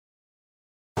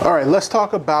All right, let's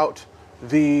talk about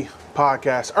the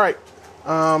podcast. All right,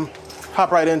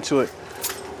 hop right into it.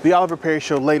 The Oliver Perry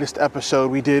Show latest episode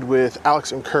we did with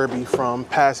Alex and Kirby from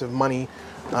Passive Money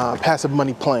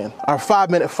Plan. Our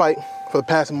 5-minute fight for the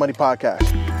Passive Money podcast.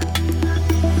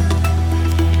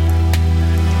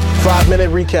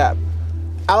 5-minute recap.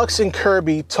 Alex and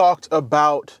Kirby talked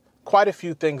about quite a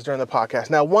few things during the podcast.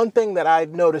 Now, one thing that I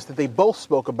noticed that they both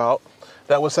spoke about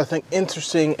that was, I think,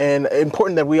 interesting and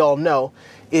important that we all know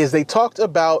is they talked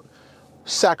about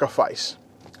sacrifice.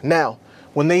 Now,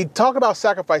 when they talk about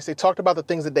sacrifice, they talked about the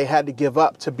things that they had to give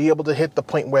up to be able to hit the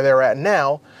point where they're at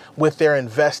now with their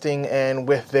investing and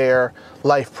with their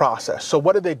life process. So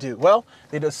what did they do? Well,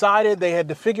 they decided they had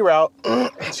to figure out,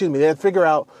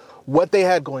 what they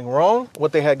had going wrong,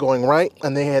 what they had going right,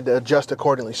 and they had to adjust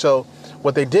accordingly. So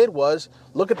what they did was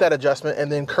look at that adjustment,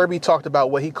 and then Kirby talked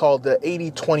about what he called the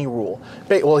 80-20 rule.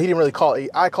 Well, he didn't really call it,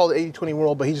 I called it 80-20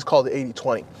 rule, but he just called it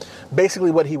 80-20.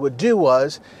 Basically what he would do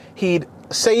was he'd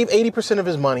save 80% of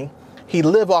his money, he'd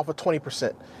live off of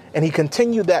 20%, and he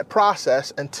continued that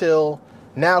process until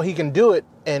now he can do it,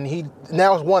 and he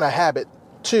now is a habit.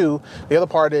 2, the other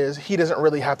part is he doesn't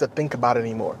really have to think about it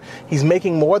anymore. He's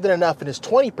making more than enough in his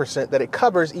 20% that it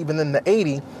covers even in the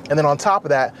 80. And then on top of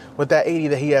that, with that 80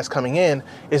 that he has coming in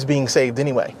is being saved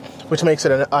anyway, which makes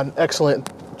it an excellent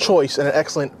choice and an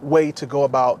excellent way to go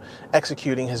about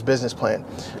executing his business plan.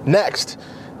 Next,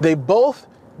 they both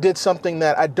did something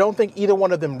that I don't think either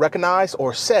one of them recognized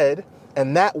or said,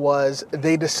 and that was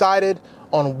they decided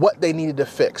on what they needed to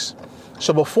fix.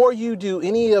 So before you do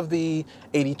any of the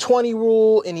 80-20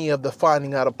 rule, any of the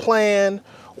finding out a plan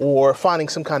or finding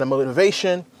some kind of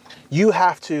motivation, you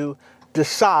have to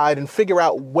decide and figure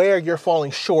out where you're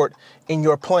falling short in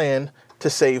your plan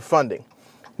to save funding.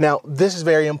 Now, this is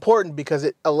very important because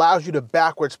it allows you to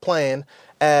backwards plan,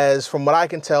 as from what I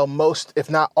can tell, most, if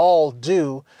not all,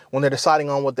 do when they're deciding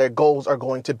on what their goals are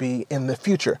going to be in the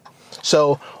future.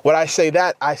 So when I say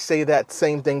that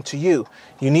same thing to you.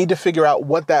 You need to figure out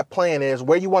what that plan is,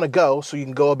 where you want to go, so you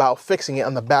can go about fixing it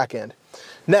on the back end.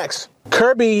 Next,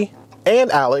 Kirby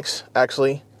and Alex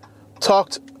actually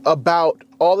talked about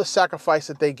all the sacrifice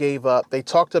that they gave up. They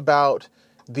talked about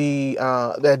the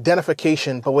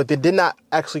identification, but what they did not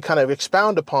actually kind of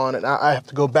expound upon, and I have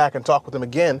to go back and talk with them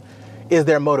again, is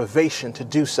their motivation to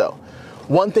do so.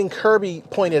 One thing Kirby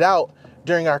pointed out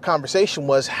during our conversation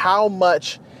was how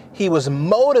much he was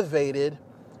motivated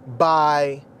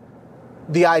by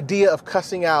the idea of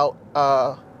cussing out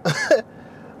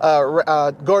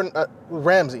Gordon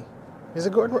Ramsay. Is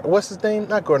it Gordon? What's his name?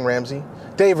 Not Gordon Ramsay.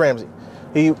 Dave Ramsey.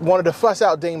 He wanted to fuss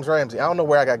out Dave Ramsey. I don't know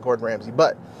where I got Gordon Ramsay,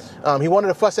 but he wanted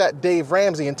to fuss at Dave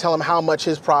Ramsey and tell him how much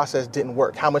his process didn't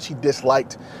work, how much he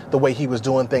disliked the way he was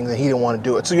doing things and he didn't want to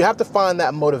do it. So you have to find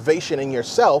that motivation in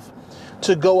yourself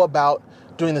to go about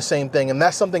doing the same thing. And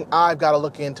that's something I've got to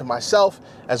look into myself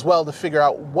as well to figure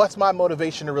out what's my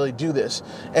motivation to really do this.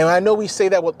 And I know we say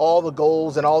that with all the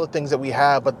goals and all the things that we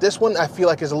have, but this one I feel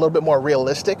like is a little bit more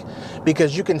realistic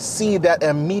because you can see that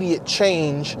immediate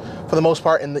change for the most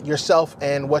part in yourself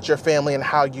and what your family and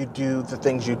how you do the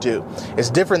things you do. It's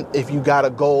different if you got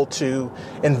a goal to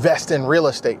invest in real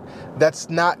estate. That's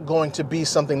not going to be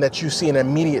something that you see an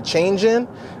immediate change in.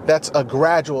 That's a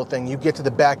gradual thing. You get to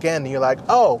the back end and you're like,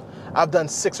 oh, I've done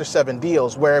 6 or 7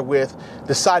 deals, where with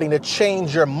deciding to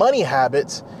change your money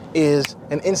habits is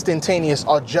an instantaneous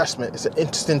adjustment. It's an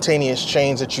instantaneous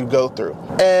change that you go through.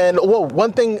 And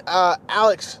one thing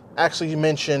Alex actually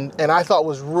mentioned, and I thought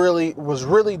was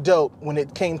really dope when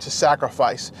it came to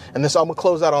sacrifice. And this, I'm gonna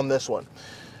close out on this one.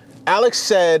 Alex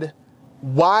said,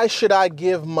 "Why should I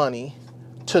give money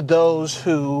to those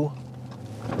who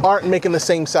aren't making the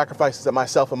same sacrifices that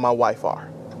myself and my wife are?"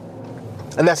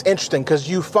 And that's interesting because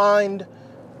you find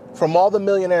from all the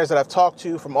millionaires that I've talked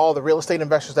to, from all the real estate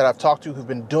investors that I've talked to who've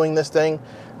been doing this thing,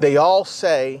 they all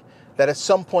say that at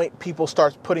some point people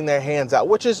start putting their hands out,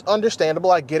 which is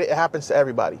understandable. I get it. It happens to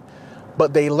everybody.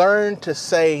 But they learn to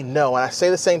say no. And I say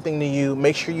the same thing to you.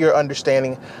 Make sure you're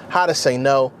understanding how to say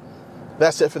no.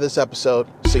 That's it for this episode.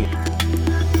 See you.